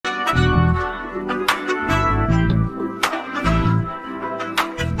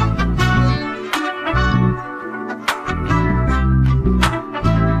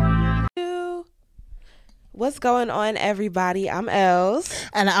What's going on, everybody? I'm Els.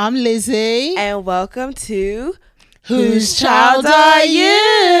 And I'm Lizzie. And welcome to Whose Child Are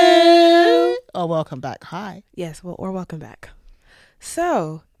You? Oh, welcome back. Hi. Yes, well, or welcome back.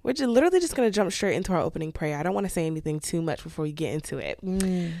 So, we're literally just going to jump straight into our opening prayer. I don't want to say anything too much before we get into it.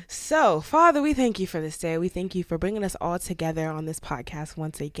 So, Father, we thank you for this day. We thank you for bringing us all together on this podcast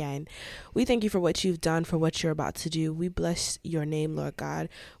once again. We thank you for what you've done, for what you're about to do. We bless your name, Lord God.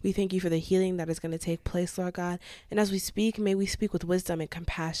 We thank you for the healing that is going to take place, Lord God. And as we speak, may we speak with wisdom and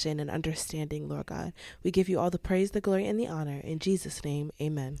compassion and understanding, Lord God. We give you all the praise, the glory, and the honor. In Jesus' name,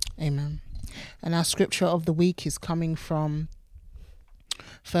 amen. Amen. And our scripture of the week is coming from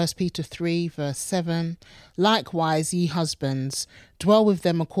 1 Peter 3 verse 7. Likewise, ye husbands, dwell with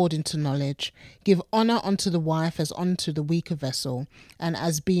them according to knowledge. Give honour unto the wife as unto the weaker vessel, and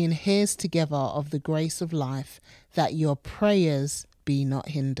as being heirs together of the grace of life, that your prayers be not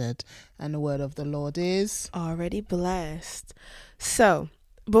hindered. And the word of the Lord is already blessed. So,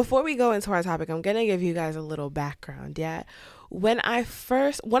 before we go into our topic, I'm going to give you guys a little background, yeah? One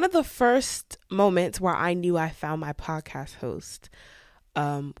of the first moments where I knew I found my podcast host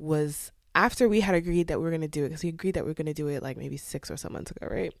was after we had agreed that we were going to do it, because we agreed that we were going to do it like maybe 6 or so months ago,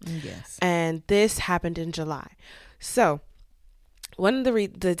 right? Yes. And this happened in July. So one of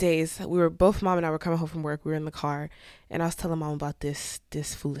the days we were both, Mom and I were coming home from work, we were in the car, and I was telling Mom about this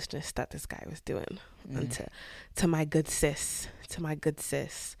foolishness that this guy was doing to my good sis,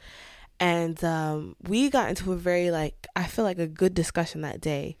 and we got into a very, I feel like a good discussion that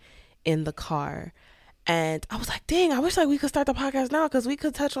day in the car. And I was like, dang, I wish we could start the podcast now, because we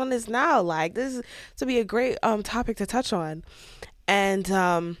could touch on this now. This would be a great topic to touch on.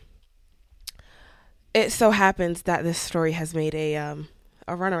 And it so happens that this story has made a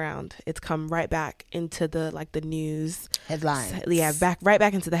runaround. It's come right back into the news headlines. Yeah, right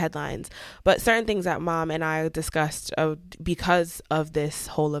back into the headlines. But certain things that Mom and I discussed because of this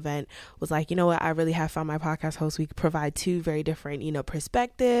whole event was you know what, I really have found my podcast host. We provide two very different,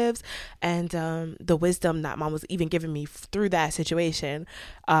 perspectives, and the wisdom that Mom was even giving me through that situation.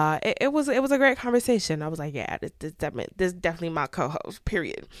 It was a great conversation. I was like, yeah, this is definitely my co-host,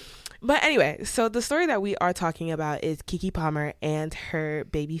 period. But anyway, so the story that we are talking about is Keke Palmer and her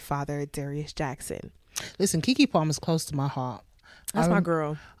baby father, Darius Jackson. Listen, Keke Palmer's close to my heart. That's my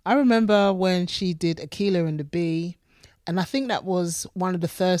girl. I remember when she did Akeelah and the Bee, and I think that was one of the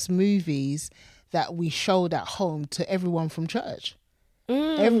first movies that we showed at home to everyone from church.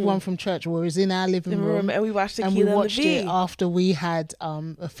 Everyone from church was in our living room, and we watched Akeelah and we watched and the Bee. it after we had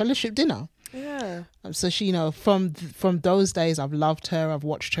a fellowship dinner. Yeah. So she, from those days, I've loved her. I've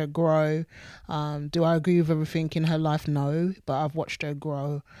watched her grow. Do I agree with everything in her life? No, but I've watched her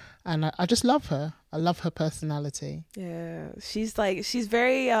grow, and I just love her. I love her personality. Yeah, she's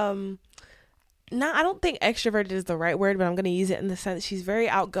very I don't think extroverted is the right word, but I'm going to use it in the sense she's very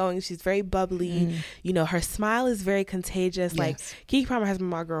outgoing. She's very bubbly. Her smile is very contagious. Yes. Keke Palmer has been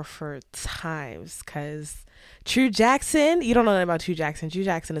my girl for times, because True Jackson, you don't know nothing about True Jackson. True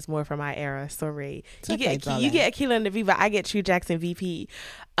Jackson is more from my era. Sorry. You get Akeelah and the Bee, but I get True Jackson VP.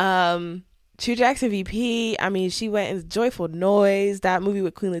 True Jackson VP, I mean, she went in Joyful Noise, that movie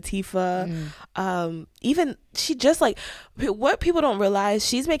with Queen Latifah. Even she just what people don't realize,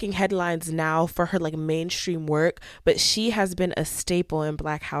 she's making headlines now for her mainstream work, but she has been a staple in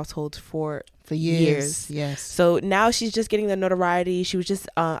Black households for years. Yes. So now she's just getting the notoriety. She was just,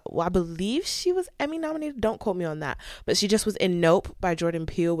 I believe she was Emmy nominated. Don't quote me on that. But she just was in Nope by Jordan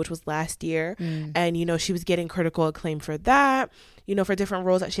Peele, which was last year. And, she was getting critical acclaim for that. For different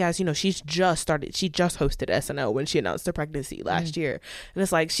roles that she has. She just hosted SNL when she announced her pregnancy last year. And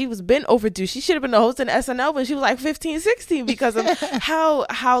it's she was been overdue. She should have been hosting SNL when she was 15, 16, because of how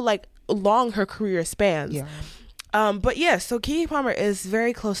long her career spans. Yeah. But yeah, so Keke Palmer is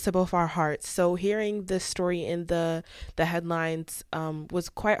very close to both our hearts. So hearing this story in the headlines was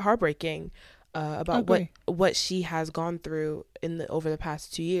quite heartbreaking about what she has gone through over the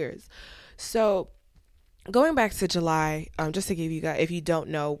past 2 years. So going back to July, just to give you guys, if you don't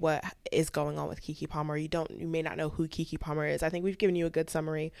know what is going on with Keke Palmer, you may not know who Keke Palmer is. I think we've given you a good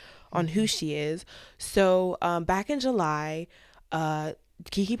summary on who she is. So back in July,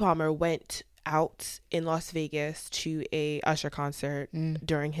 Keke Palmer went out in Las Vegas to a Usher concert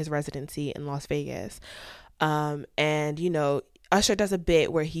during his residency in Las Vegas. And Usher does a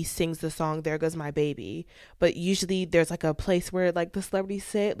bit where he sings the song "There Goes My Baby," but usually there's a place where the celebrities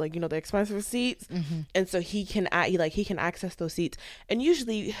sit, the expensive seats, and so he can access those seats, and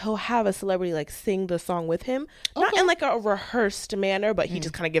usually he'll have a celebrity sing the song with him, not in a rehearsed manner, but he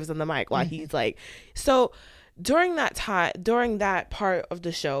just kind of gives them the mic while he's so. During that part of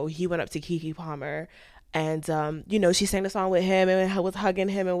the show, he went up to Keke Palmer And, you know, she sang the song with him and was hugging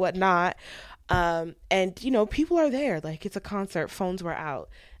him and whatnot. And, you know, people are there. Like, it's a concert. Phones were out.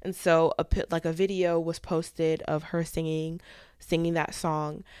 And so a video was posted of her singing that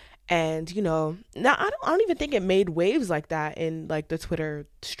song. And, you know, now I don't even think it made waves like that in like the Twitter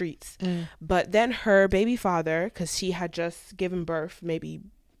streets. But then her baby father, because she had just given birth,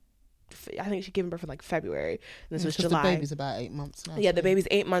 I think she gave birth in like February. This was July. The baby's about 8 months now. Yeah, the baby's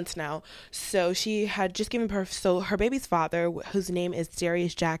 8 months now. So she had just given birth. So her baby's father, whose name is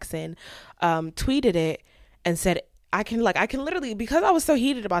Darius Jackson, tweeted it and said, I can literally, because I was so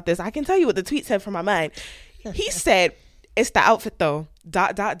heated about this, I can tell you what the tweet said from my mind. He said, "It's the outfit though. ...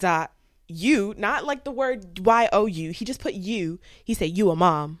 You," not like the word YOU. He just put you. He said, "You a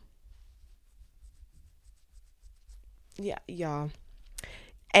mom." Yeah, y'all.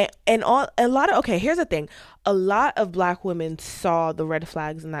 And here's the thing. A lot of Black women saw the red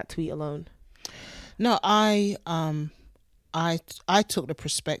flags in that tweet alone. No, I took the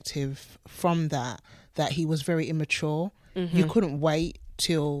perspective from that he was very immature. You couldn't wait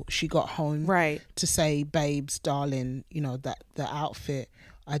till she got home, right, to say, "Babes, darling, you know, that the outfit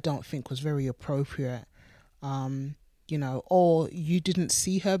I don't think was very appropriate." You know, or you didn't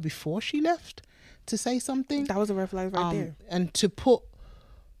see her before she left to say something. That was a red flag right there. And to put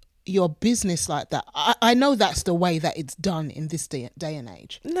your business like that, I know that's the way that it's done in this day and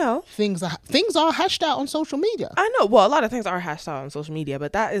age. No, things are hashed out on social media. I know. Well, a lot of things are hashed out on social media,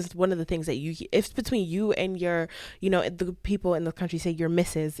 but that is one of the things that if between you and your, you know, the people in the country say you're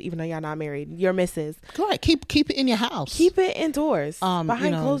Mrs., even though y'all not married, you're Mrs. Correct. Keep it in your house. Keep it indoors,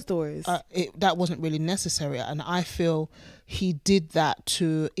 behind closed doors. That wasn't really necessary, and I feel he did that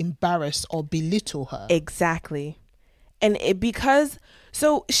to embarrass or belittle her. Exactly. And because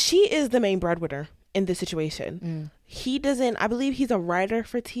she is the main breadwinner in this situation. He doesn't, I believe he's a writer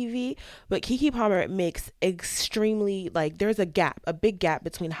for TV, but Keke Palmer makes extremely, like, there's a big gap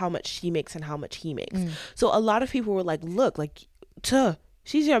between how much she makes and how much he makes. So a lot of people were like, look, like,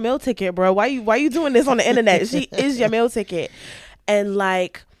 she's your meal ticket, bro. Why you doing this on the internet? She is your meal ticket. And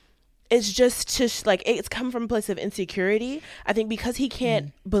like, it's just like, it's come from a place of insecurity. I think because he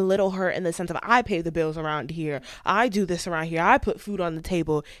can't belittle her in the sense of, I pay the bills around here, I do this around here, I put food on the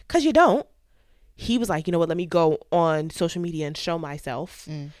table, because you don't. He was like, you know what, let me go on social media and show myself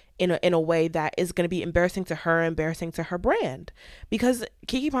in a way that is going to be embarrassing to her, embarrassing to her brand. Because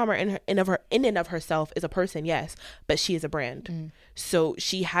Keke Palmer in and of herself is a person, yes, but she is a brand. So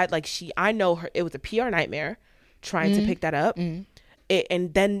she had, like, I know her, it was a PR nightmare trying to pick that up.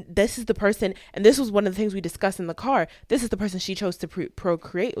 And then this is the person, and this was one of the things we discussed in the car, this is the person she chose to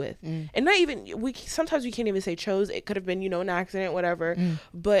procreate with. And not even, sometimes we can't even say chose, it could have been, you know, an accident, whatever.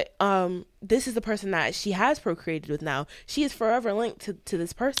 But this is the person that she has procreated with now. She is forever linked to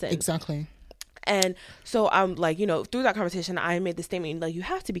this person. Exactly. And so I'm like, you know, through that conversation, I made the statement, like, you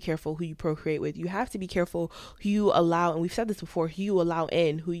have to be careful who you procreate with. You have to be careful who you allow, and we've said this before, who you allow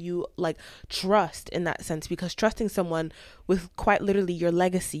in, who you, like, trust in that sense, because trusting someone with quite literally your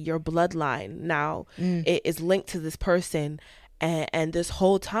legacy, your bloodline now, it is linked to this person. And this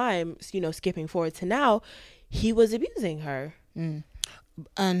whole time, you know, skipping forward to now, he was abusing her.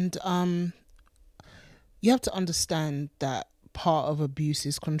 And you have to understand that part of abuse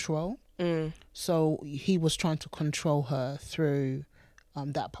is control. So he was trying to control her through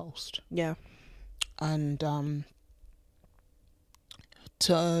that post. Yeah. And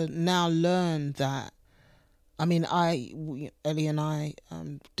to now learn that, I mean, Ellie and I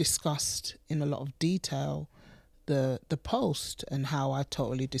discussed in a lot of detail the post and how I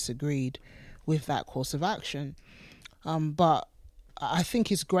totally disagreed with that course of action. But I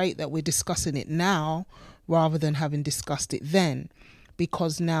think it's great that we're discussing it now rather than having discussed it then,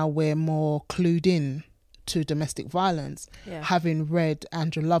 because now we're more clued in to domestic violence, having read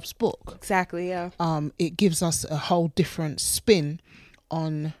Andrew Love's book. Exactly, yeah. It gives us a whole different spin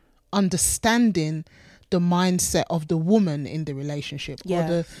on understanding the mindset of the woman in the relationship,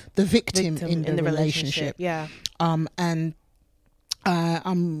 or the victim in the relationship. Yeah. And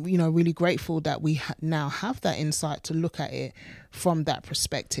I'm, you know, really grateful that we now have that insight to look at it from that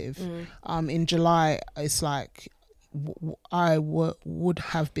perspective. In July, it's like, I would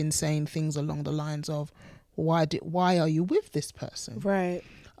have been saying things along the lines of, why are you with this person? Right.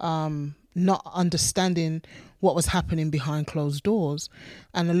 Not understanding what was happening behind closed doors.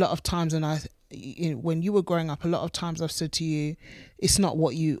 And a lot of times, when you were growing up, a lot of times I've said to you, it's not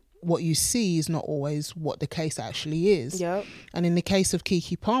what you see is not always what the case actually is. Yep. And in the case of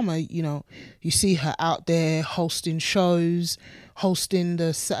Keke Palmer, you know, you see her out there hosting shows, hosting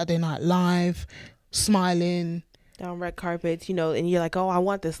the Saturday Night Live, smiling. on red carpets, you know, and you're like, oh, I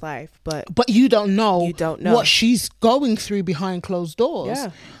want this life, but you don't know what she's going through behind closed doors.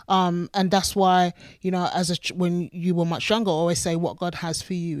 Yeah. And that's why, you know, when you were much younger, I always say what God has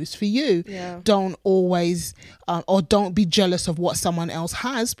for you is for you. Yeah. Don't always or don't be jealous of what someone else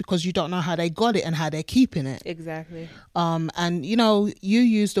has, because you don't know how they got it and how they're keeping it. Exactly. And you know, you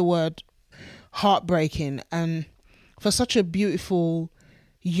used the word heartbreaking, and for such a beautiful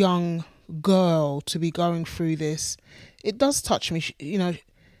young girl to be going through this, it does touch me. You know,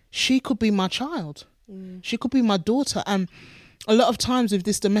 she could be my child. She could be my daughter. And a lot of times with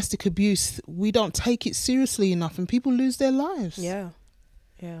this domestic abuse, we don't take it seriously enough, and people lose their lives. Yeah.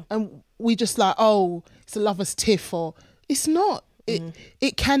 And we just like, oh, it's a lover's tiff, or it's not.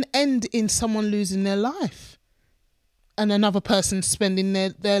 It can end in someone losing their life and another person spending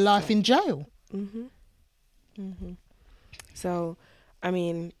their life in jail. So, I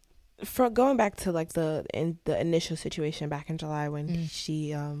mean, for going back to like the initial situation back in July when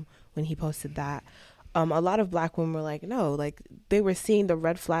when he posted that, a lot of Black women were like, no, like they were seeing the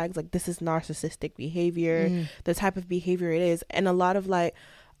red flags, like this is narcissistic behavior, the type of behavior it is. And a lot of like,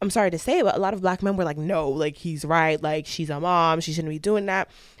 I'm sorry to say it, but a lot of Black men were like, no, like he's right, like she's a mom, she shouldn't be doing that.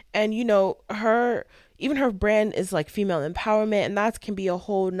 And you know, even her brand is like female empowerment, and that can be a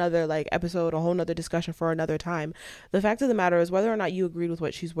whole nother like episode, a whole nother discussion for another time. The fact of the matter is, whether or not you agreed with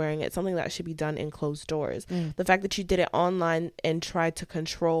what she's wearing, it's something that should be done in closed doors. The fact that you did it online and tried to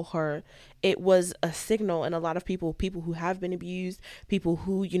control her, it was a signal. And a lot of people who have been abused, people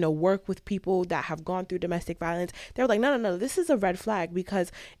who, you know, work with people that have gone through domestic violence, they're like, no, this is a red flag,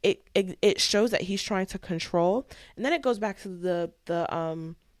 because it shows that he's trying to control. And then it goes back to the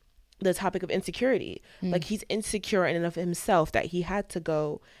topic of insecurity. Like he's insecure in and of himself that he had to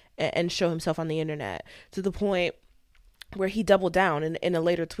go and show himself on the internet, to the point where he doubled down in a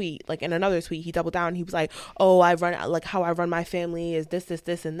later tweet, like in another tweet, he doubled down. He was like, oh, how I run my family is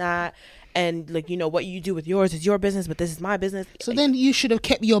this and that. And like, you know, what you do with yours is your business, but this is my business. So then you should have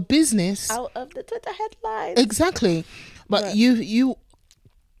kept your business out of the headlines. Exactly. But you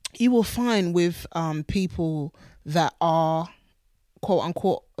will find with people that are quote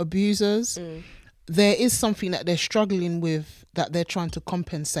unquote abusers, there is something that they're struggling with that they're trying to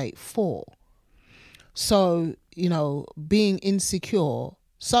compensate for. So, you know, being insecure,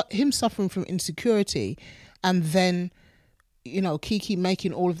 him suffering from insecurity, and then, you know, Kiki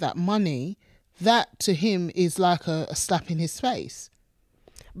making all of that money, that to him is like a slap in his face.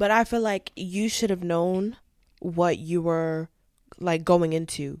 But I feel like you should have known what you were like going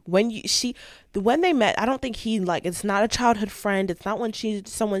into when they met. I don't think he, like, it's not a childhood friend, it's not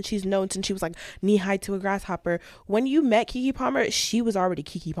someone she's known since she was like knee high to a grasshopper. When you met Keke Palmer, she was already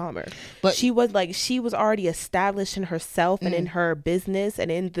Keke Palmer, but she was already established in herself and in her business and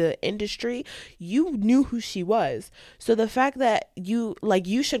in the industry. You knew who she was. So the fact that you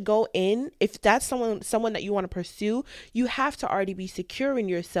should go in, if that's someone that you want to pursue, you have to already be secure in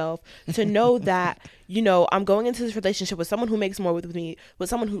yourself to know that, you know, I'm going into this relationship with someone who makes more with me, with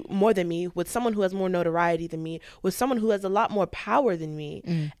someone who more than me, with someone who has more notoriety than me, with someone who has a lot more power than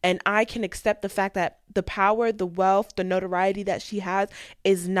me. And I can accept the fact that the power, the wealth, the notoriety that she has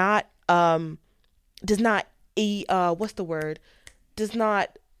is not does not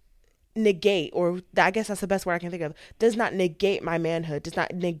negate, or I guess that's the best word I can think of, does not negate my manhood, does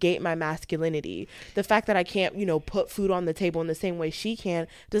not negate my masculinity. The fact that I can't, you know, put food on the table in the same way she can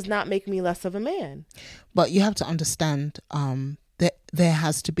does not make me less of a man. But you have to understand that there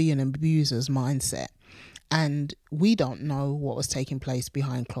has to be an abuser's mindset. And we don't know what was taking place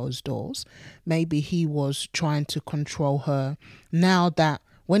behind closed doors. Maybe he was trying to control her. Now that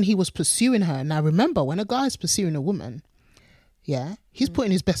when he was pursuing her, now remember, when a guy is pursuing a woman, he's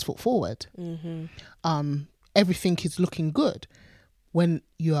putting his best foot forward. Everything is looking good. When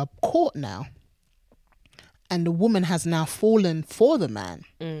you are caught now, and the woman has now fallen for the man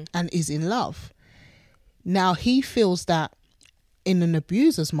and is in love, now he feels that in an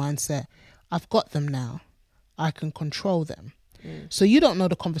abuser's mindset, I've got them now, I can control them. So you don't know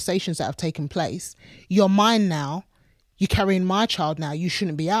the conversations that have taken place. You're mine now. You're carrying my child now. You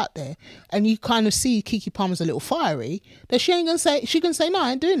shouldn't be out there. And you kind of see Keke Palmer's a little fiery, that she can say, no,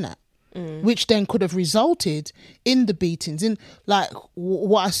 I ain't doing that. Which then could have resulted in the beatings, in like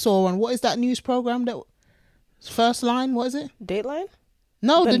what I saw on, what is that news program that First Line, what is it? Dateline?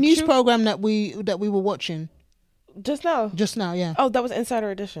 No, the news program that we were watching. Just now, yeah. Oh, that was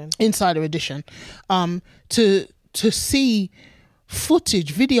Insider Edition. To see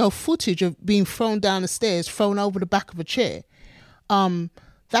video footage of being thrown down the stairs, thrown over the back of a chair.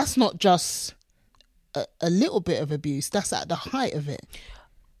 That's not just a little bit of abuse. That's at the height of it.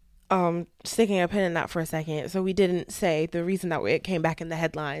 sticking a pin in that for a second. So we didn't say the reason that it came back in the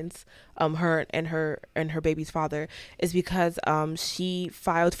headlines, her and her baby's father, is because she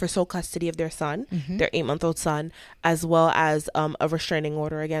filed for sole custody of their son, their 8-month-old son, as well as a restraining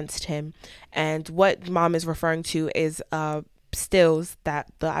order against him. And what mom is referring to is stills that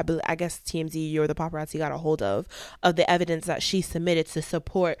I guess TMZ or the paparazzi got a hold of the evidence that she submitted to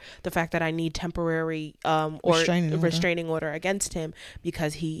support the fact that I need temporary restraining order against him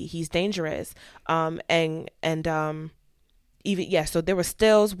because he's dangerous. So there were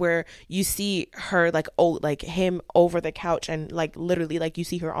stills where you see her like him over the couch, and like literally like you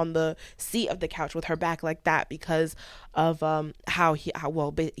see her on the seat of the couch with her back like that because of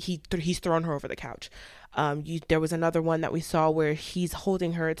he's thrown her over the couch. There was another one that we saw where he's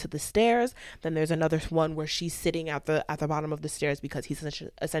holding her to the stairs. Then there's another one where she's sitting at the bottom of the stairs because he's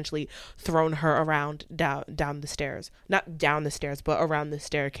essentially thrown her around down the stairs, not down the stairs, but around the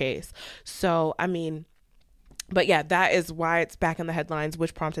staircase. So, I mean, but yeah, that is why it's back in the headlines,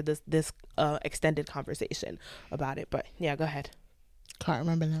 which prompted this extended conversation about it. But yeah, go ahead. Can't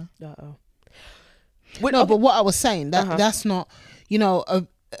remember now. Uh-oh. But what I was saying, that's not,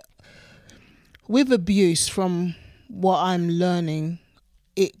 with abuse, from what I'm learning,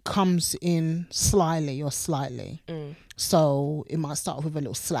 it comes in slyly or slightly. So it might start with a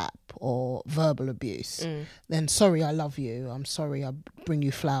little slap or verbal abuse. Then, sorry, I love you. I'm sorry, I bring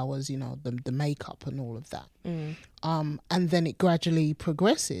you flowers, the makeup and all of that. And then it gradually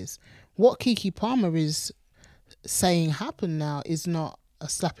progresses. What Keke Palmer is saying happened now is not a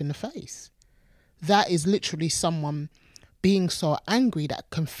slap in the face. That is literally someone being so angry that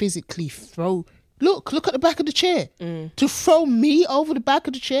can physically throw... Look at the back of the chair. To throw me over the back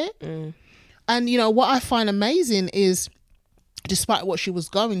of the chair. And, what I find amazing is, despite what she was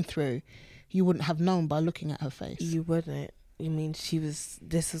going through, you wouldn't have known by looking at her face. You wouldn't. I mean,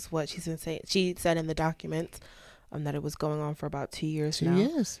 this is what she's been saying. She said in the documents that it was going on for about 2 years now. 2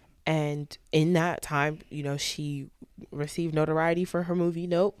 years. And in that time, she received notoriety for her movie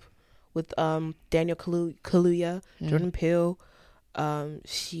Nope with Daniel Kaluuya, Jordan Peele.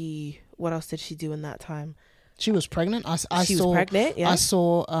 What else did she do in that time? She was pregnant. She was pregnant, yeah. I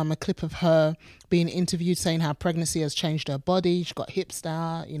saw a clip of her being interviewed saying how pregnancy has changed her body. She got hips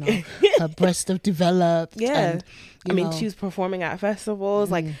now, her breasts have developed. Yeah. And, she was performing at festivals.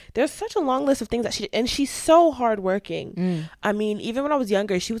 Like, there's such a long list of things that and she's so hardworking. I mean, even when I was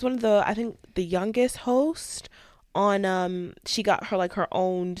younger, she was one of the youngest hosts on she got her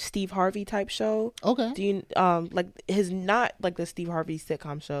own Steve Harvey type show. Okay. Do you not like the Steve Harvey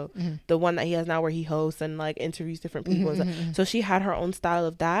sitcom show, the one that he has now where he hosts and like interviews different people. So she had her own style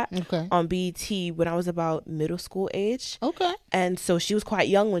of that on BET when I was about middle school age. Okay. And so she was quite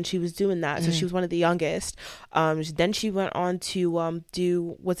young when she was doing that. So she was one of the youngest. Then she went on to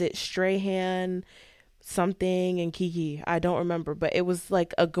do, was it Strahan something and Kiki, I don't remember, but it was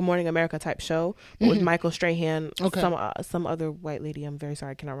like a Good Morning America type show with Michael Strahan, some other white lady, I'm very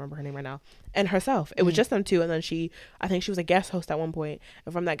sorry, I cannot remember her name right now, and herself. It was just them two, and then I think she was a guest host at one point,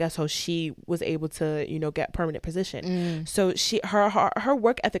 and from that guest host she was able to get permanent position. So her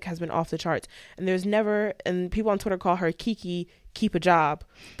work ethic has been off the charts, and and people on Twitter call her Keke keep a job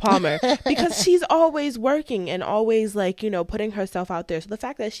Palmer because she's always working and always putting herself out there. So the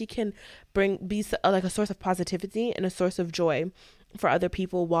fact that she can be like a source of positivity and a source of joy for other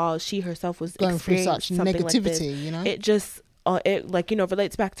people while she herself was going through such negativity, like this, it just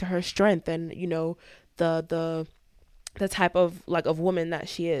relates back to her strength and the type of woman that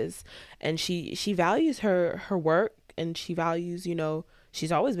she is, and she values her work, and she values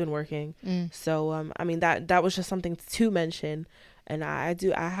she's always been working. So I mean that was just something to mention, and I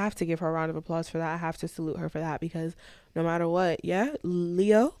have to give her a round of applause for that. I have to salute her for that, because no matter what,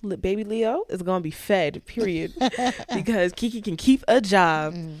 baby Leo is gonna be fed, period. Because Keke can keep a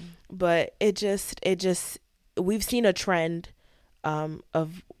job. But it just we've seen a trend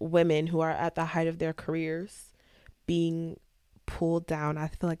of women who are at the height of their careers being pulled down. I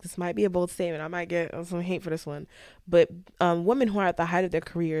feel like this might be a bold statement. I might get some hate for this one, but women who are at the height of their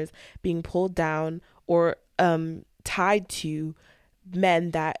careers being pulled down or tied to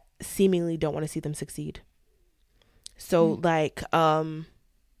men that seemingly don't want to see them succeed. So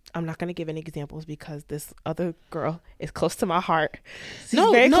I'm not going to give any examples because this other girl is close to my heart.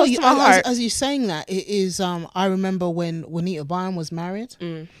 Very close to my heart. As you're saying that, it is, I remember when Juanita Bynum was married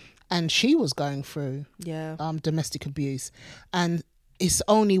and she was going through domestic abuse, and it's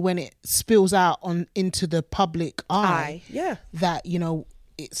only when it spills out into the public eye that,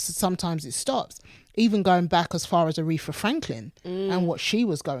 sometimes it stops. Even going back as far as Aretha Franklin and what she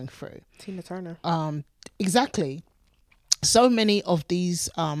was going through. Tina Turner. Exactly. so many of these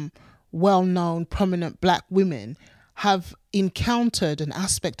well-known prominent black women have encountered an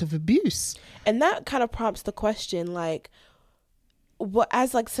aspect of abuse. And that kind of prompts the question, like, what,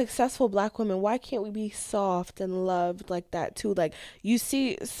 as like successful black women, why can't we be soft and loved like that too? Like, you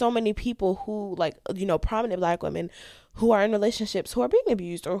see so many people who, like, you know, prominent black women who are in relationships who are being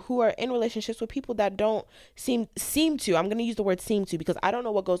abused, or who are in relationships with people that don't seem to, I'm going to use the word seem to, because I don't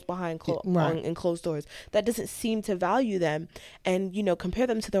know what goes behind in closed doors, that doesn't seem to value them, and, you know, compare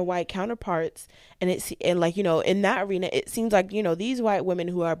them to their white counterparts. And like, you know, in that arena, it seems like, you know, these white women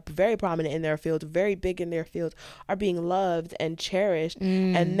who are very prominent in their field, very big in their field, are being loved and cherished.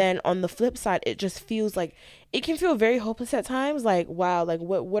 And then on the flip side, it just feels like it can feel very hopeless at times. Like, wow, like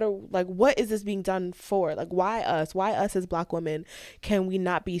what is this being done for? Like, why us as black women can we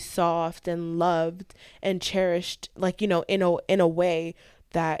not be soft and loved and cherished, like, you know, in a way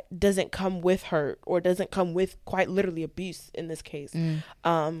that doesn't come with hurt, or doesn't come with quite literally abuse in this case.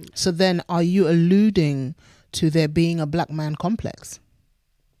 So then are you alluding to there being a black man complex?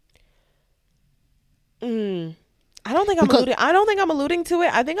 I don't think I'm alluding to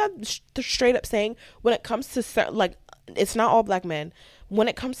it. I think I'm straight up saying, when it comes to certain, like, it's not all black men. When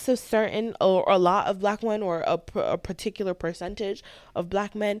it comes to certain, or a lot of black men, or a particular percentage of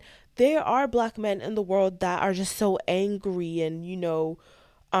black men, there are black men in the world that are just so angry and, you know,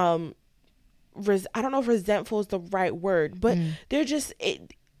 I don't know if resentful is the right word, but they're just,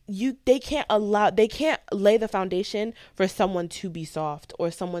 they can't lay the foundation for someone to be soft, or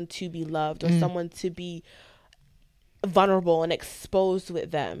someone to be loved, or someone to be vulnerable and exposed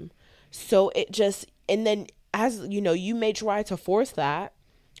with them. So it just, and then, as you know, you may try to force that,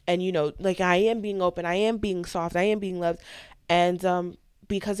 and, you know, like, I am being open, I am being soft, I am being loved, and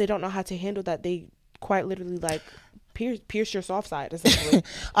because they don't know how to handle that, they quite literally, like, pierce your soft side, essentially.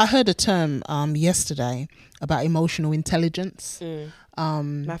 I heard a term yesterday about emotional intelligence.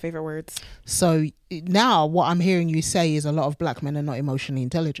 My favorite words. So now what I'm hearing you say is a lot of black men are not emotionally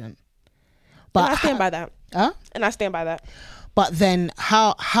intelligent. But and I stand by that. Huh? And I stand by that. But then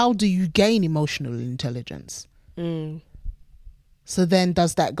how do you gain emotional intelligence? So then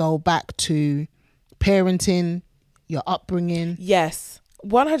does that go back to parenting, your upbringing? Yes,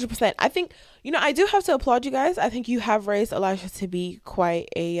 100%. I think, you know, I do have to applaud you guys. I think you have raised Elijah to be quite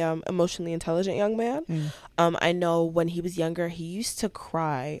a emotionally intelligent young man. I know when he was younger, he used to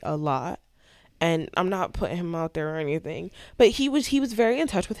cry a lot. And I'm not putting him out there or anything, but he was very in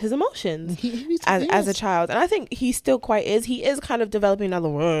touch with his emotions as a child. And I think he still quite is. He is kind of developing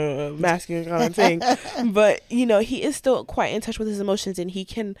another masculine kind of thing. But, you know, he is still quite in touch with his emotions, and he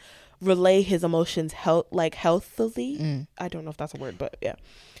can relay his emotions healthily. I don't know if that's a word, but yeah.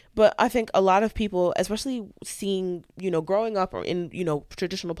 But I think a lot of people, especially seeing, you know, growing up or in, you know,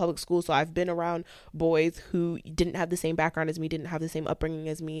 traditional public schools. So I've been around boys who didn't have the same background as me, didn't have the same upbringing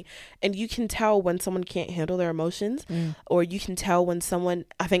as me. And you can tell when someone can't handle their emotions, or you can tell when someone,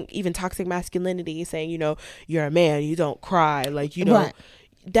 I think even toxic masculinity, saying, you know, you're a man, you don't cry, like, you know. Right.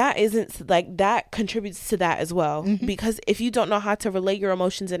 That isn't, like, that contributes to that as well. Because if you don't know how to relate your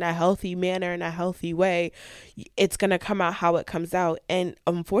emotions in a healthy manner, in a healthy way, it's going to come out how it comes out. And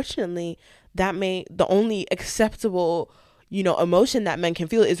unfortunately, the only acceptable, you know, emotion that men can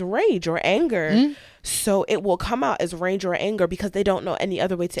feel is rage or anger. So it will come out as rage or anger because they don't know any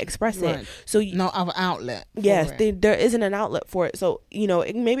other way to express it. So no other outlet. Yes, there isn't an outlet for it. So, you know,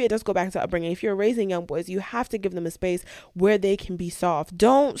 maybe it does go back to upbringing. If you're raising young boys, you have to give them a space where they can be soft.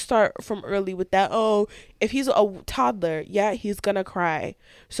 Don't start from early with that. Oh, if he's a toddler, yeah, he's gonna cry.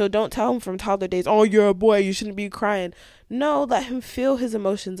 So don't tell him from toddler days, oh, you're a boy, you shouldn't be crying. No, let him feel his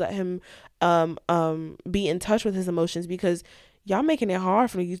emotions. Let him be in touch with his emotions, because y'all making it hard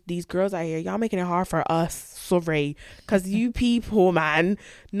for these girls out here. Y'all making it hard for us, sorry, because you people, man,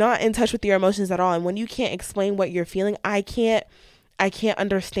 not in touch with your emotions at all. And when you can't explain what you're feeling, I can't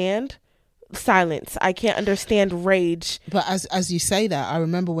understand silence. I can't understand rage. But as you say that, I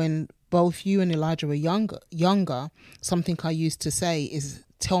remember when both you and Elijah were younger, something I used to say is,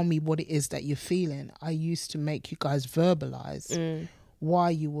 tell me what it is that you're feeling. I used to make you guys verbalize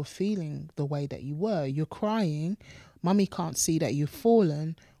why you were feeling the way that you were. You're crying. Mummy can't see that you've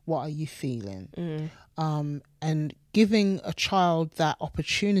fallen. What are you feeling? And giving a child that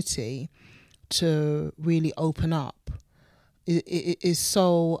opportunity to really open up is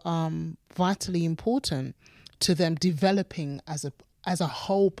so vitally important to them developing as a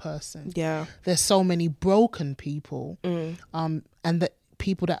whole person. Yeah, there's so many broken people, and that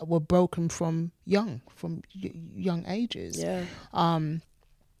people that were broken from young ages. Yeah.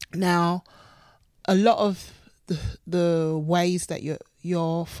 Now, a lot of the ways that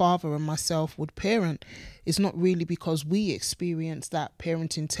your father and myself would parent is not really because we experience that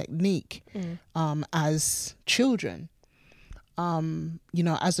parenting technique as children. You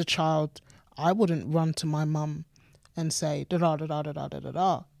know, as a child, I wouldn't run to my mum and say da da da da da da da da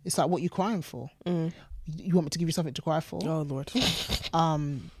da. It's like, what you crying for? You want me to give you something to cry for? Oh Lord.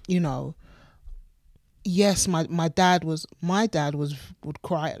 You know, yes, my dad would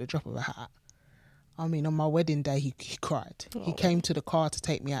cry at the drop of a hat. I mean, on my wedding day, he cried. Oh. He came to the car to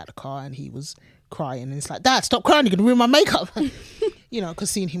take me out of the car, and he was crying. And it's like, Dad, stop crying! You're gonna ruin my makeup. You know, because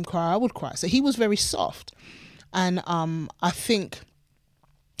seeing him cry, I would cry. So he was very soft, and I think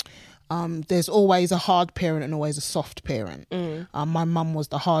there's always a hard parent and always a soft parent. My mum was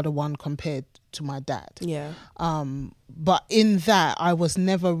the harder one compared to my dad. Yeah. But in that, I was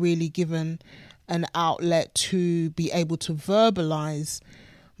never really given an outlet to be able to verbalize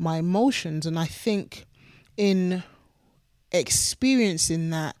my emotions. And I think in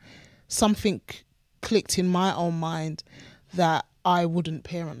experiencing that, something clicked in my own mind that I wouldn't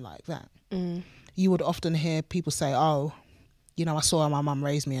parent like that. You would often hear people say, oh, you know, I saw how my mum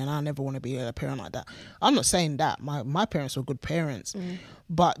raised me and I never want to be a parent like that. I'm not saying that. My parents were good parents.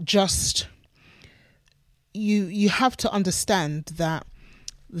 But just, you have to understand that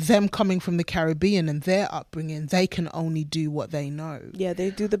them coming from the Caribbean and their upbringing, they can only do what they know. Yeah, they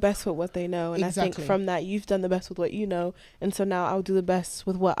do the best with what they know. And exactly. I think from that, you've done the best with what you know. And so now I'll do the best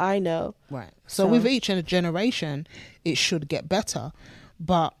with what I know. Right. So with each generation, it should get better.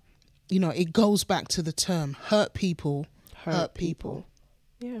 But, you know, it goes back to the term, hurt people, hurt people.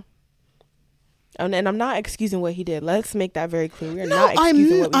 Yeah. And I'm not excusing what he did. Let's make that very clear. We're not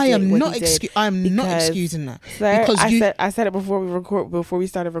excusing what he did. I'm not excusing that. Sir, because I said it before we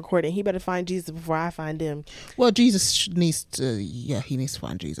started recording. He better find Jesus before I find him. Well, Jesus needs to. Yeah, he needs to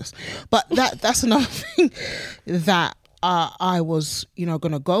find Jesus. But that's another thing that I was, you know,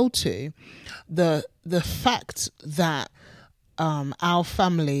 going to go to. The fact that our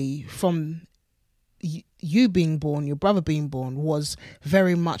family, from you being born, your brother being born, was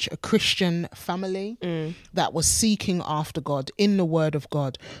very much a Christian family that was seeking after God in the Word of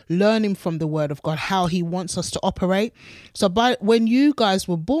God, learning from the Word of God how he wants us to operate. So when you guys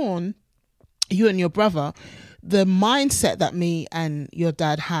were born, you and your brother, the mindset that me and your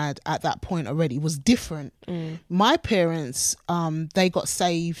dad had at that point already was different. My parents, they got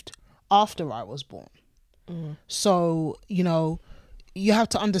saved after I was born. So, you know, you have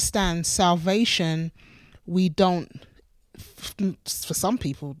to understand salvation. We don't, for some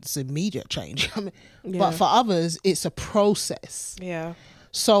people, it's immediate change. I mean, but for others, it's a process. Yeah.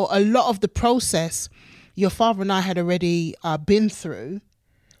 So a lot of the process, your father and I had already been through.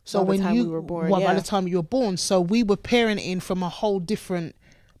 So by the time we were born, by the time you were born, so we were parenting from a whole different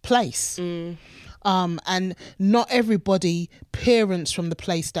place. And not everybody parents from the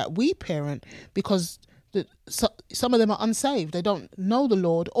place that we parent, because some of them are unsaved. They don't know the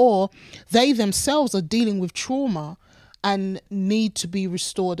Lord, or they themselves are dealing with trauma and need to be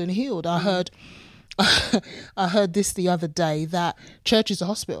restored and healed. I heard this the other day, that church is a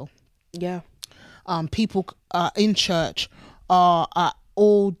hospital. Yeah. People in church are at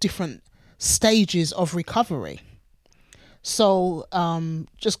all different stages of recovery. So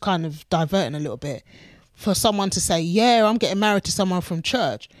just kind of diverting a little bit, for someone to say, yeah, I'm getting married to someone from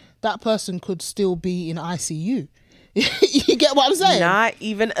church, that person could still be in ICU. You get what I'm saying? Not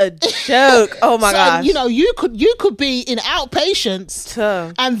even a joke. Oh my gosh. You know, you could be in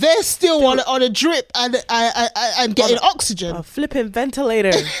outpatients and they're still on a drip and getting oxygen. A flipping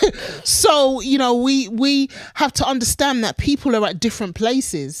ventilator. So, you know, we have to understand that people are at different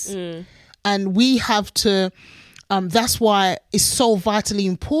places, and we have to, that's why it's so vitally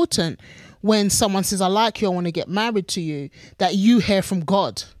important when someone says, I like you, I want to get married to you, that you hear from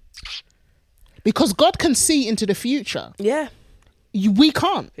God. Because God can see into the future. Yeah. We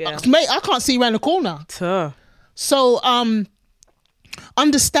can't. Yeah. Mate, I can't see around the corner. So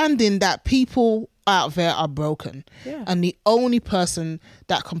understanding that people out there are broken. Yeah. And the only person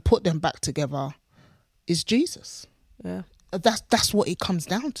that can put them back together is Jesus. Yeah. That's what it comes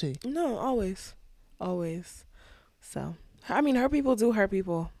down to. No, always. So, I mean, hurt people do hurt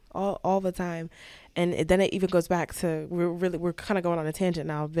people all the time. And then it even goes back to, we're kind of going on a tangent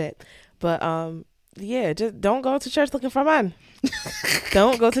now a bit, but yeah, just don't go to church looking for a man.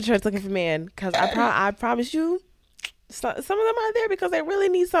 Don't go to church looking for men, because I promise you, some of them are there because they really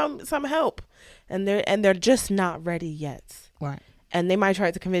need some help, and they're just not ready yet. Right. And they might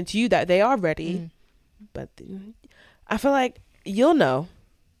try to convince you that they are ready, but I feel like you'll know.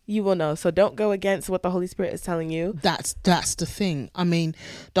 You will know. So don't go against what the Holy Spirit is telling you. That's the thing. I mean,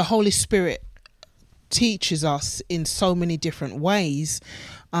 the Holy Spirit teaches us in so many different ways.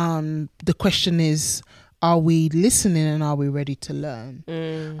 The question is, are we listening and are we ready to learn?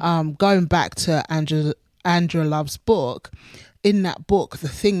 Going back to Andrea Love's book, in that book, the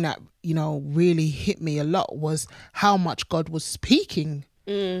thing that, you know, really hit me a lot was how much God was speaking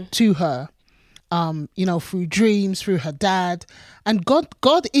to her, you know, through dreams, through her dad. And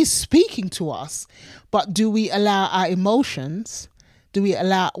God is speaking to us. But do we allow our emotions? Do we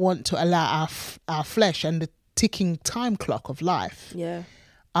want to allow our flesh and the ticking time clock of life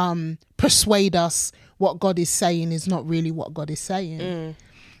persuade us what God is saying is not really what God is saying?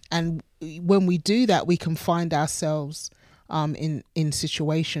 And when we do that, we can find ourselves in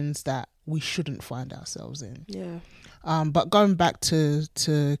situations that we shouldn't find ourselves in. But going back to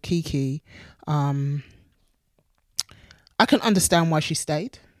Kiki, I can understand why she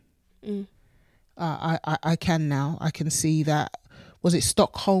stayed. I can now. I can see that. Was it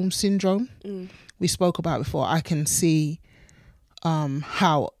Stockholm Syndrome? We spoke about before. I can see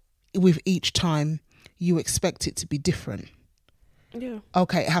how with each time you expect it to be different.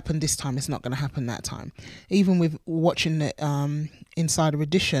 Okay, it happened this time, it's not going to happen that time. Even with watching the Insider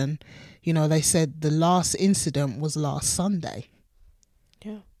Edition, you know, they said the last incident was last Sunday.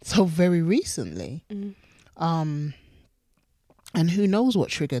 So very recently. And who knows what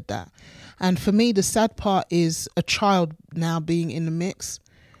triggered that. And for me, the sad part is a child now being in the mix.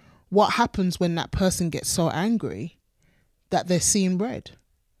 What happens when that person gets so angry that they're seeing red?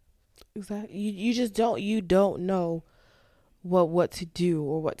 Exactly. You don't know what to do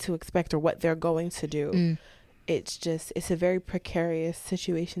or what to expect or what they're going to do. It's a very precarious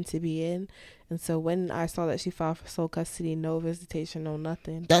situation to be in. And so when I saw that she filed for sole custody, no visitation, no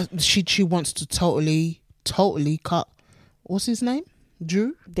nothing, that she wants to totally cut. What's his name?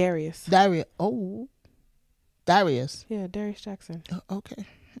 Darius. Oh, Darius. Yeah, Darius Jackson. Okay.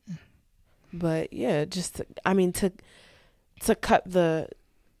 But yeah, just to cut the.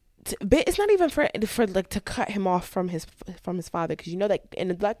 It's not even for like to cut him off from his father, because you know that in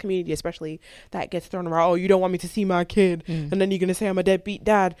the Black community especially, that gets thrown around. Oh, you don't want me to see my kid, and then you're gonna say I'm a deadbeat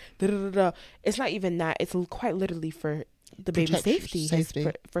dad. It's not even that. It's quite literally for the baby's safety.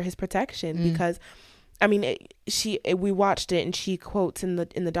 For his protection, because I mean, we watched it and she quotes in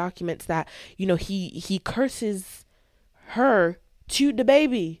the documents that, you know, he curses her to the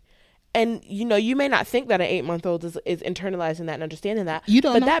baby. And, you know, you may not think that an 8-month-old is internalizing that and understanding that. You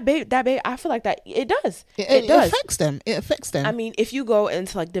don't know. That baby, I feel like that it does. It does. It affects them. I mean, if you go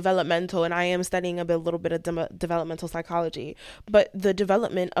into like developmental, and I am studying a little bit of developmental psychology, but the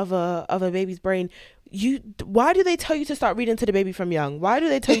development of a baby's brain, why do they tell you to start reading to the baby from young? Why do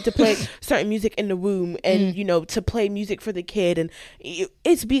they tell you to play certain music in the womb and, you know, to play music for the kid? And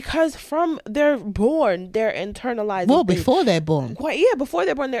it's because from they're born, they're internalizing. Well, before they're born. Before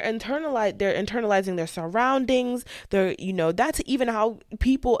they're born, they're internalizing their surroundings. They're, you know, that's even how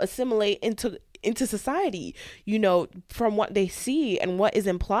people assimilate into society, you know, from what they see and what is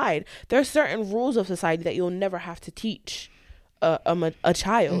implied. There are certain rules of society that you'll never have to teach a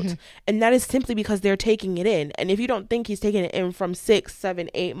child, and that is simply because they're taking it in. And if you don't think he's taking it in from 6,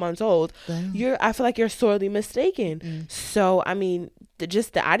 7, 8 months old, I feel like you're sorely mistaken. So I mean, I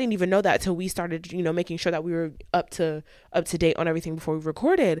didn't even know that till we started, you know, making sure that we were up to date on everything before we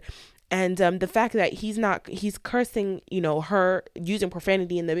recorded. And the fact that he's cursing, you know, her, using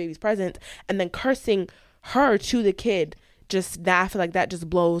profanity in the baby's presence, and then cursing her to the kid, I feel like that just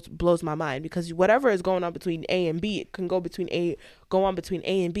blows my mind, because whatever is going on between A and B, it can go on between A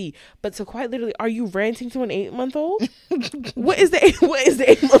and B. But so quite literally, are you ranting to an 8-month-old? what is the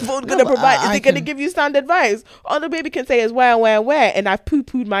 8-month-old gonna provide? Is it gonna give you sound advice? All the baby can say is wah, and I've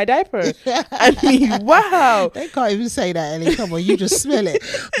poo-pooed my diaper. I mean, wow. They can't even say that, Ellie. Come on, you just smell it.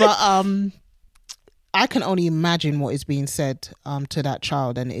 But I can only imagine what is being said to that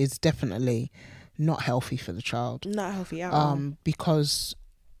child, and it is definitely not healthy for the child. Not healthy at all. Because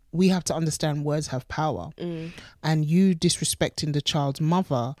we have to understand words have power. And you disrespecting the child's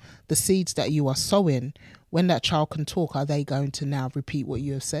mother, the seeds that you are sowing, when that child can talk, are they going to now repeat what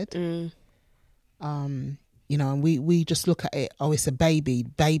you have said? You know, and we just look at it, oh, it's a baby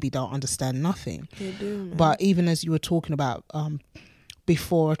don't understand nothing. They do, man. But even as you were talking about,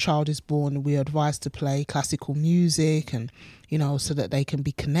 before a child is born, we're advised to play classical music, and, you know, so that they can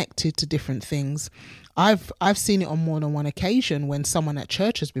be connected to different things. I've seen it on more than one occasion when someone at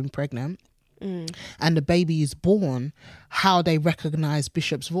church has been pregnant and the baby is born, how they recognize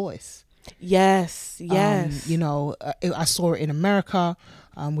Bishop's voice. Yes. You know, I saw it in America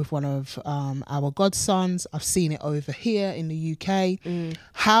with one of our godsons. I've seen it over here in the UK.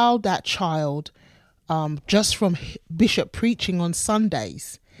 How that child, just from Bishop preaching on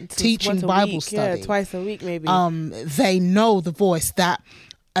Sundays, teaching Bible study. Yeah, twice a week maybe. They know the voice that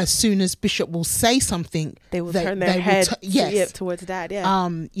as soon as Bishop will say something, they will turn their head towards that. Yeah.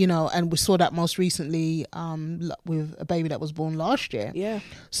 And we saw that most recently with a baby that was born last year. Yeah.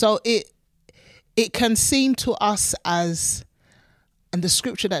 So it can seem to us as, and the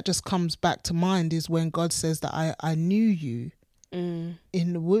scripture that just comes back to mind is when God says that I knew you in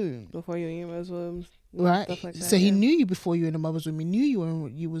the womb. Before you were in your mother's womb. Right. Like that, so he knew you before you were in the mother's womb. He knew you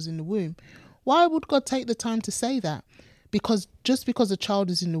when you was in the womb. Why would God take the time to say that? Because just because a child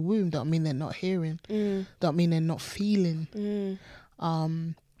is in the womb don't mean they're not hearing. Don't mean they're not feeling.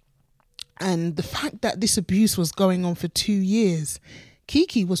 And the fact that this abuse was going on for 2 years,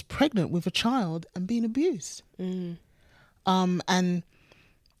 Kiki was pregnant with a child and being abused. And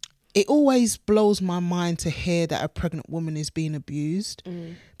it always blows my mind to hear that a pregnant woman is being abused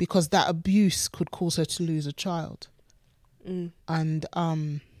because that abuse could cause her to lose a child. And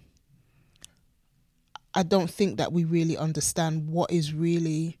I don't think that we really understand what is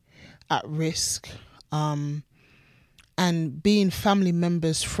really at risk. And being family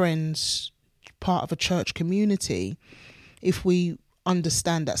members, friends, part of a church community, if we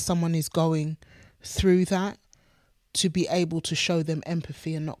understand that someone is going through that, to be able to show them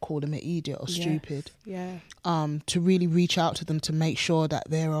empathy and not call them an idiot or stupid. Yeah. To really reach out to them to make sure that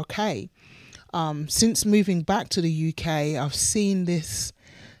they're okay. Since moving back to the UK, I've seen this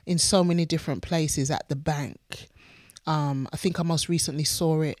in so many different places. At the bank. I think I most recently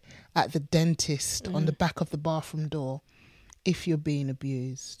saw it at the dentist on the back of the bathroom door. If you're being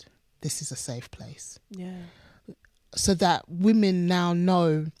abused, this is a safe place. Yeah. So that women now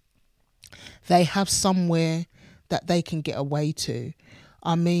know they have somewhere that they can get away to.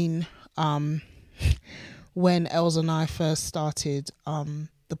 I mean, when Els and I first started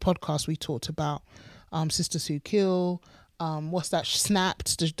the podcast, we talked about Sisters Who Kill, what's that,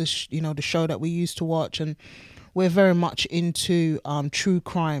 Snapped, the show that we used to watch, and we're very much into true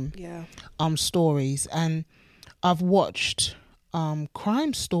crime stories. And I've watched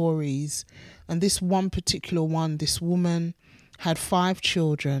crime stories, and this one particular one, this woman had 5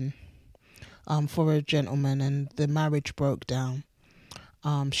 children for a gentleman, and the marriage broke down.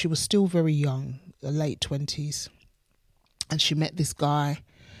 She was still very young, late 20s, and she met this guy,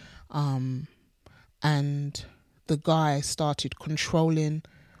 and the guy started controlling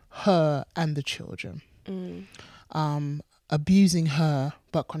her and the children, abusing her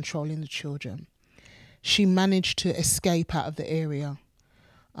but controlling the children. She managed to escape out of the area.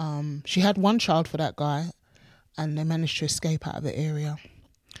 She had 1 child for that guy, and they managed to escape out of the area.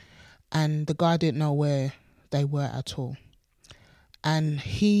 And the guy didn't know where they were at all. And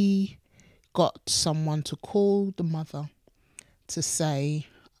he got someone to call the mother to say,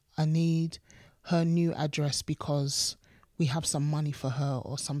 I need her new address because we have some money for her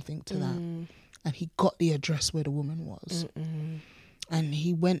or something to that. And he got the address where the woman was. And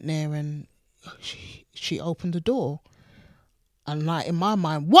he went there, and she opened the door. And like in my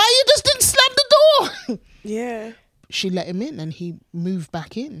mind, why you just didn't slam the door? Yeah. She let him in, and he moved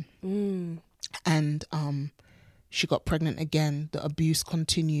back in. And she got pregnant again. The abuse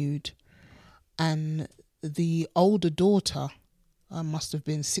continued. And the older daughter, must have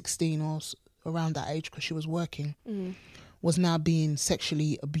been 16 or around that age because she was working, was now being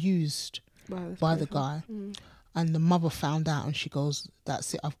sexually abused by the guy. And the mother found out, and she goes,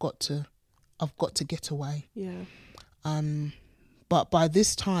 that's it, I've got to get away. Yeah. But by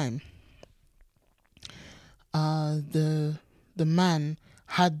this time, the man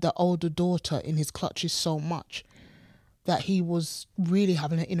had the older daughter in his clutches so much that he was really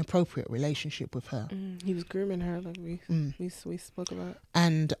having an inappropriate relationship with her. He was grooming her, like we spoke about.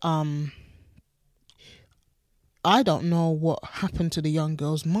 And I don't know what happened to the young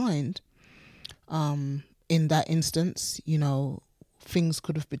girl's mind in that instance. Things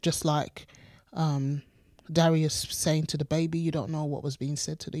could have been just like Darius saying to the baby, you don't know what was being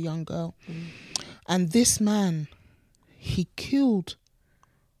said to the young girl. And this man, he killed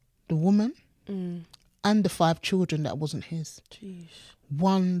the woman and the 5 children that wasn't his. Jeez.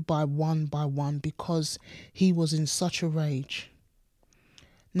 One by one, because he was in such a rage.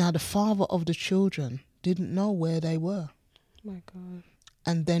 Now, the father of the children didn't know where they were. My God.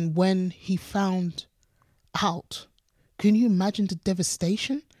 And then when he found out, can you imagine the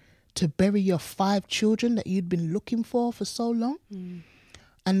devastation to bury your 5 children that you'd been looking for so long?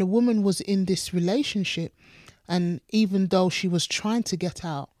 And the woman was in this relationship, and even though she was trying to get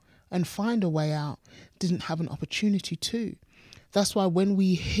out and find a way out, didn't have an opportunity to. That's why when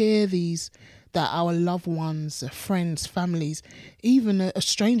we hear that our loved ones, friends, families, even a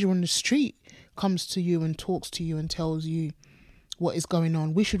stranger on the street comes to you and talks to you and tells you what is going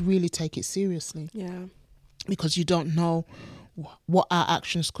on, we should really take it seriously. Yeah. Because you don't know what our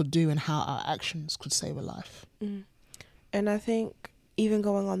actions could do and how our actions could save a life. Mm. And I think even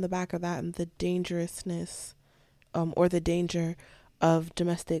going on the back of that and the dangerousness or the danger of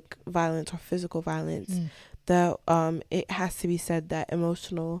domestic violence or physical violence, that it has to be said that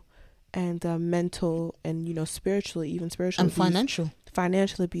emotional and mental and, you know, spiritually, even spiritual and abuse,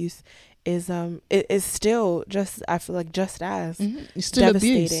 financial abuse is it is still just, I feel like, just as it's still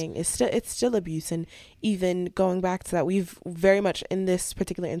devastating. Abuse. It's still abuse. And even going back to that, we've very much in this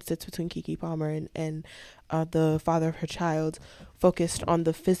particular instance between Keke Palmer and the father of her child focused on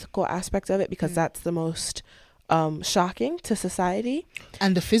the physical aspect of it, because that's the most shocking to society.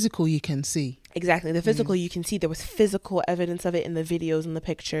 And the physical you can see. Exactly. The physical you can see. There was physical evidence of it in the videos and the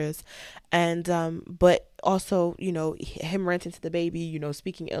pictures. And but also, you know, him ranting to the baby, you know,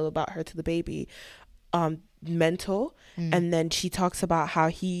 speaking ill about her to the baby, mental. And then she talks about how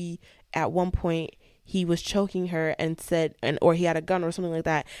he, at one point, he was choking her and said, or he had a gun or something like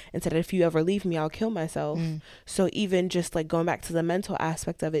that, and said, if you ever leave me, I'll kill myself. So even just like going back to the mental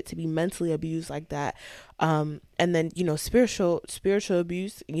aspect of it, to be mentally abused like that, and then, you know, spiritual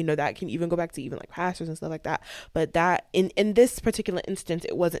abuse, you know, that can even go back to even like pastors and stuff like that. But that in this particular instance,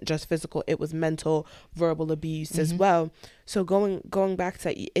 it wasn't just physical, it was mental, verbal abuse as well. So going back to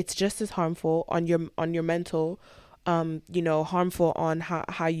that, it's just as harmful on your mental, you know, harmful on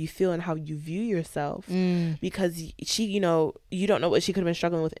how you feel and how you view yourself, because she, you know, you don't know what she could have been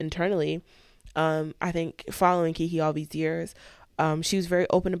struggling with internally. I think following Keke all these years, she was very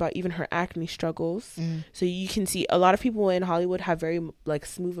open about even her acne struggles. So you can see a lot of people in Hollywood have very like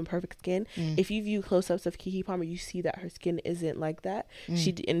smooth and perfect skin. If you view close-ups of Keke Palmer, you see that her skin isn't like that.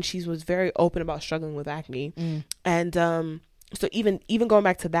 She was very open about struggling with acne. And so even going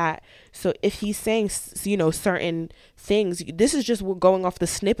back to that, so if he's saying, you know, certain things, this is just going off the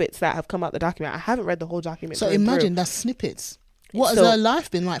snippets that have come out the document. I haven't read the whole document. So imagine that's snippets. What has her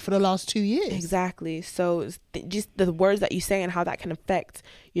life been like for the last 2 years? Exactly. So just the words that you say and how that can affect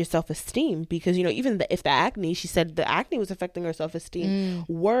your self-esteem, because, you know, even if the acne, she said the acne was affecting her self-esteem.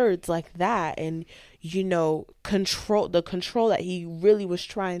 Words like that, and, you know, the control that he really was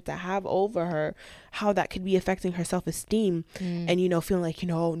trying to have over her, how that could be affecting her self-esteem. And, you know, feeling like, you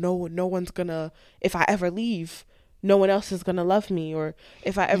know, no one's gonna, if I ever leave, no one else is gonna love me, or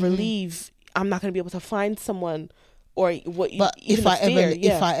if I ever leave, I'm not gonna be able to find someone. Or what? But if I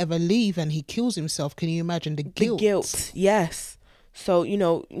ever leave and he kills himself, can you imagine the guilt? The guilt, yes. So, you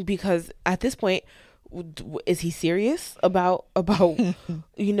know, because at this point, is he serious about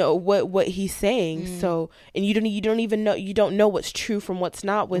you know what he's saying? So, and you don't even know, you don't know what's true from what's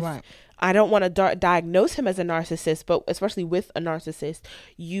not. With right. I don't want to diagnose him as a narcissist, but especially with a narcissist,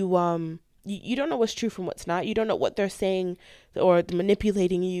 you don't know what's true from what's not. You don't know what they're saying or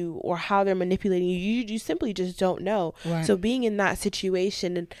manipulating you, or how they're manipulating you. You simply just don't know. Right. So being in that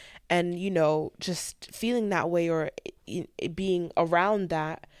situation and you know, just feeling that way, or being around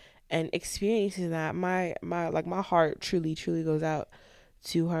that and experiencing that, my heart truly goes out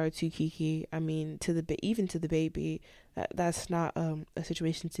to her, to Keke. I mean, even to the baby. That's not a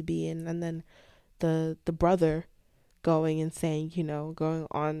situation to be in. And then the brother going and saying, you know, going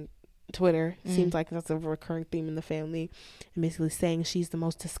on Twitter, seems like that's a recurring theme in the family, and basically saying she's the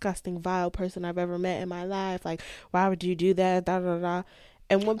most disgusting, vile person I've ever met in my life. Like, why would you do that? Da da da.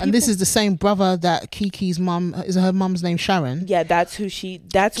 And this is the same brother that Keke's mum, is her mum's name Sharon? Yeah, that's who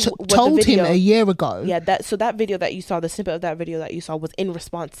what told the video, him a year ago. Yeah, that video that you saw, the snippet of that video that you saw, was in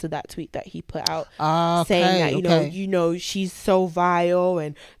response to that tweet that he put out, saying that you know she's so vile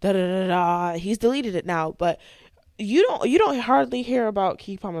and da da da da. He's deleted it now, but you don't hardly hear about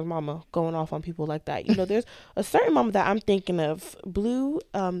Keke Palmer's mama going off on people like that. You know, there's a certain mama that I'm thinking of,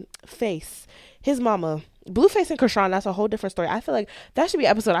 Blueface. His mama, Blueface and Chrisean, that's a whole different story. I feel like that should be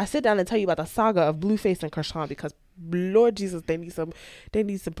an episode I sit down and tell you about the saga of Blueface and Chrisean, because Lord Jesus, they need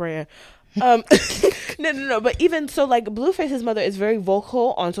some prayer. No, but even so, like, Blueface's mother is very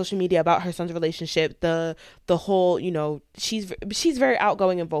vocal on social media about her son's relationship. The whole, you know, she's very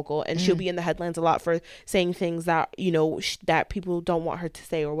outgoing and vocal, and she'll be in the headlines a lot for saying things that, you know, that people don't want her to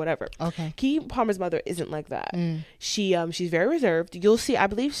say or whatever. Okay. Keke Palmer's mother isn't like that. She's very reserved. You'll see, I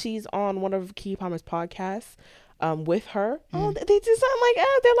believe she's on one of Keke Palmer's podcasts. with her. Oh, they do something like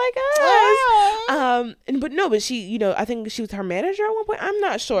us. They're like us. But she, you know, I think she was her manager at one point. I'm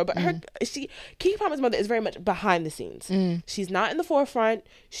not sure, but Keke Palmer's mother is very much behind the scenes. She's not in the forefront.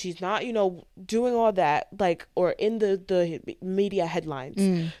 She's not, you know, doing all that, like, or in the media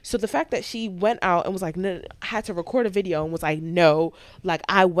headlines. So the fact that she went out and was like, no, had to record a video and was like, no, like,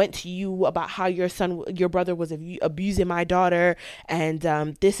 I went to you about how your brother was abusing my daughter, and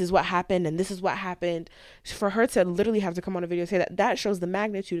this is what happened, and this is what happened. For her to literally have to come on a video and say that shows the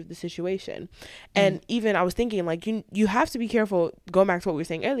magnitude of the situation. And even I was thinking, like, you have to be careful, going back to what we were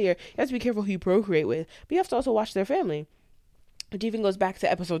saying earlier, you have to be careful who you procreate with, but you have to also watch their family. It even goes back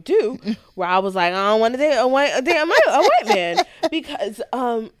to episode 2 where I was like, I don't want to date a white man, because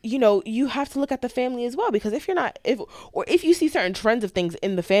you know, you have to look at the family as well, because if you see certain trends of things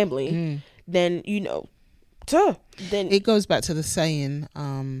in the family, then, you know, then it goes back to the saying,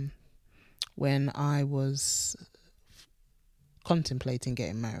 when I was contemplating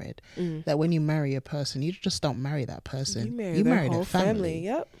getting married, that when you marry a person, you just don't marry that person, you marry their family.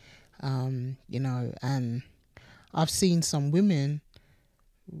 Yep. You know, and I've seen some women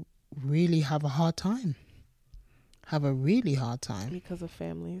really have a really hard time because of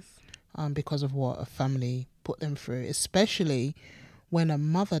families, because of what a family put them through, especially when a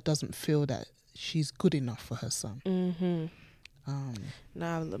mother doesn't feel that she's good enough for her son.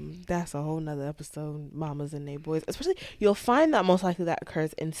 Now that's a whole nother episode, mamas and their boys. Especially, you'll find that most likely that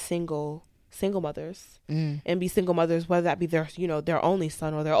occurs in single mothers, and be single mothers, whether that be their, you know, their only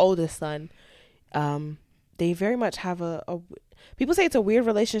son or their oldest son. They very much have a people say it's a weird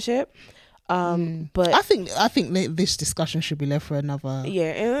relationship, but I think this discussion should be left for another.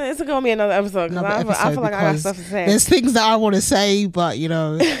 Yeah, it's gonna be another episode. I feel like I got stuff to say. There's things that I want to say, but you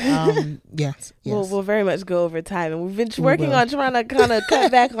know, yes. We'll very much go over time, and we've been working on trying to kind of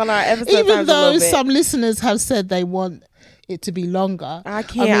cut back on our episodes. Even though some listeners have said they want it to be longer, I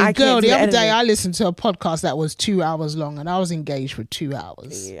can't. The other day I listened to a podcast that was 2 hours long, and I was engaged for 2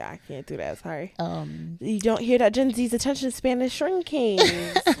 hours. Yeah, I can't do that. Sorry. You don't hear that Gen Z's attention span is shrinking.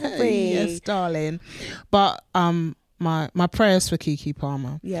 Yes, darling. But my prayers for Keke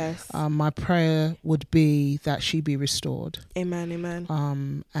Palmer. Yes. My prayer would be that she be restored.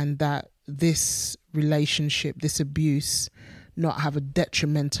 Amen. And that this relationship, this abuse, not have a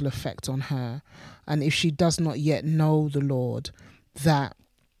detrimental effect on her. And if she does not yet know the Lord, that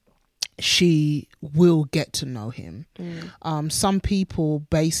she will get to know him. Some people,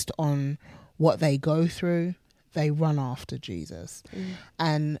 based on what they go through, they run after Jesus.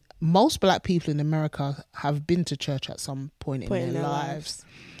 And most black people in America have been to church at some point in their lives.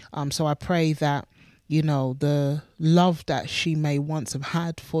 So I pray that, you know, the love that she may once have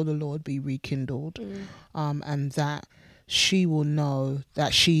had for the Lord be rekindled, and that she will know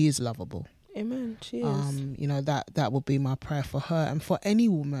that she is lovable. Amen. She is. You know, that will be my prayer for her, and for any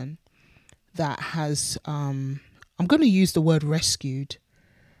woman that has, I'm going to use the word rescued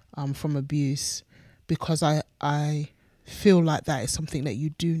from abuse, because I feel like that is something that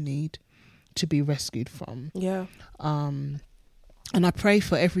you do need to be rescued from. Yeah. And I pray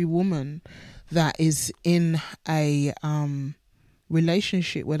for every woman that is in a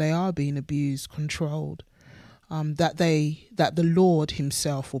relationship where they are being abused, controlled, that the Lord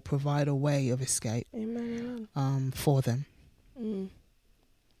himself will provide a way of escape. Amen. For them. And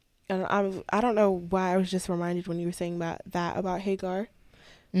I don't know why I was just reminded when you were saying about Hagar,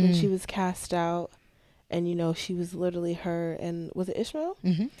 when she was cast out, and you know, she was literally her and was it Ishmael?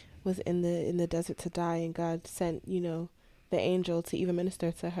 Was in the desert to die, and God sent, you know, the angel to even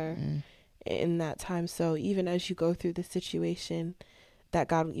minister to her in that time. So even as you go through the situation, that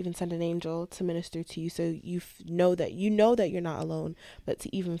God will even send an angel to minister to you, so you know that you're not alone, but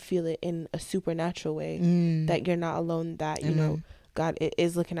to even feel it in a supernatural way, that you're not alone, that you know God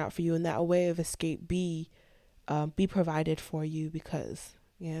is looking out for you, and that a way of escape be provided for you, because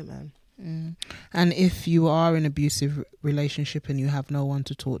man. And if you are in an abusive relationship and you have no one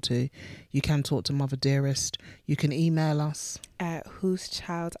to talk to, you can talk to Mother Dearest. You can email us at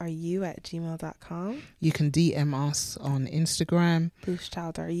whosechildareYou@gmail.com. You can DM us on Instagram, Whose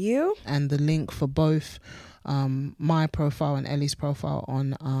Child Are You? And the link for both my profile and Ellie's profile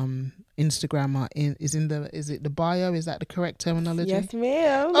on Instagram is it the bio? Is that the correct terminology? Yes,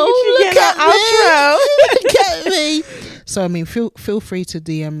 ma'am. Oh, look at outro. Look at me. So I mean, feel free to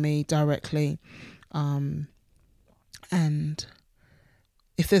DM me directly, and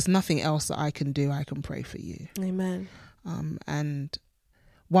if there's nothing else that I can do, I can pray for you. Amen. And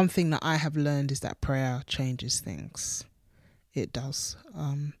one thing that I have learned is that prayer changes things. It does.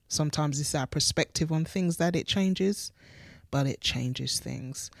 Sometimes it's our perspective on things that it changes, but it changes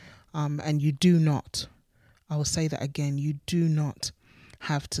things. And you do not I will say that again. You do not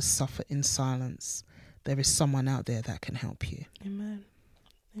have to suffer in silence. There is someone out there that can help you. Amen.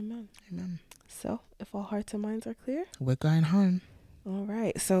 Amen. Amen. So, if all hearts and minds are clear, we're going home. All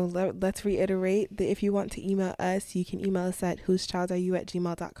right. So let's reiterate that if you want to email us, you can email us at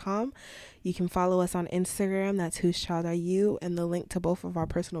whosechildareYou@gmail.com. You can follow us on Instagram. That's whosechildareYou. And the link to both of our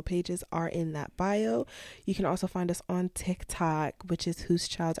personal pages are in that bio. You can also find us on TikTok, which is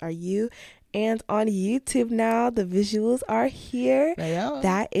whosechildareYou. And on YouTube now, the visuals are here. They are.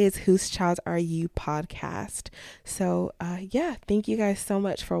 That is Whose Child Are You podcast. So, thank you guys so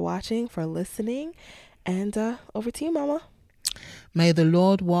much for watching, for listening. And over to you, Mama. May the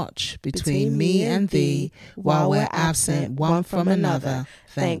Lord watch between me and thee while we're absent one from another.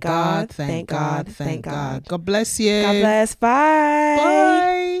 Thank God, thank God, thank God. God bless you. God bless. Bye.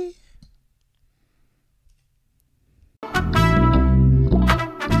 Bye.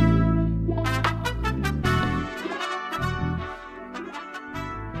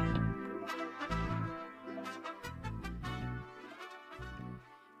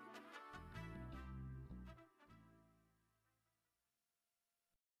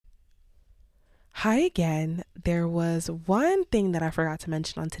 Hi again. There was one thing that I forgot to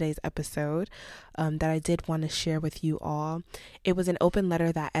mention on today's episode that I did want to share with you all. It was an open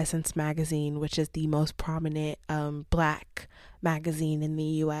letter that Essence Magazine, which is the most prominent Black magazine in the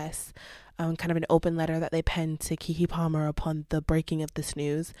U.S., kind of an open letter that they penned to Keke Palmer upon the breaking of this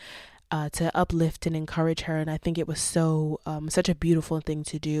news to uplift and encourage her. And I think it was such a beautiful thing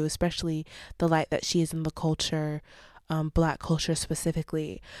to do, especially the light that she is in the culture, Black culture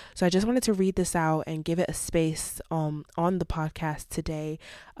specifically. So I just wanted to read this out and give it a space on the podcast today,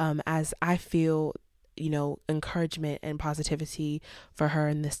 as I feel, encouragement and positivity for her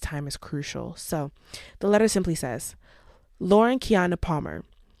in this time is crucial. So the letter simply says, Lauren Kiana Palmer,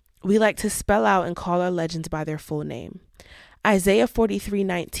 we like to spell out and call our legends by their full name. Isaiah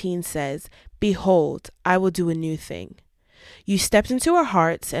 43:19 says, Behold, I will do a new thing. You stepped into our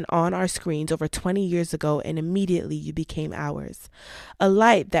hearts and on our screens over 20 years ago, and immediately you became ours. A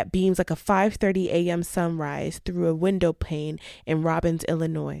light that beams like a 5:30 a.m. sunrise through a window pane in Robbins,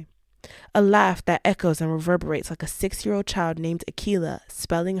 Illinois. A laugh that echoes and reverberates like a 6-year-old child named Akila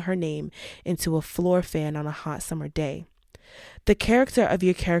spelling her name into a floor fan on a hot summer day. The character of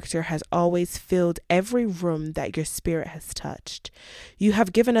your character has always filled every room that your spirit has touched. You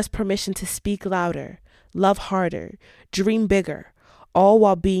have given us permission to speak louder, love harder, dream bigger, all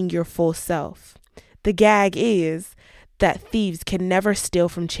while being your full self. The gag is that thieves can never steal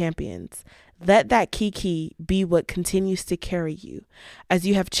from champions. Let that Keke be what continues to carry you, as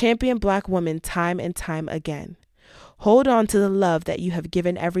you have championed Black women time and time again. Hold on to the love that you have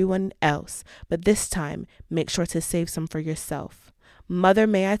given everyone else, but this time, make sure to save some for yourself. Mother,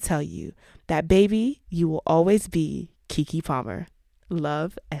 may I tell you that, baby, you will always be Keke Palmer.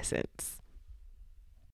 Love, Essence.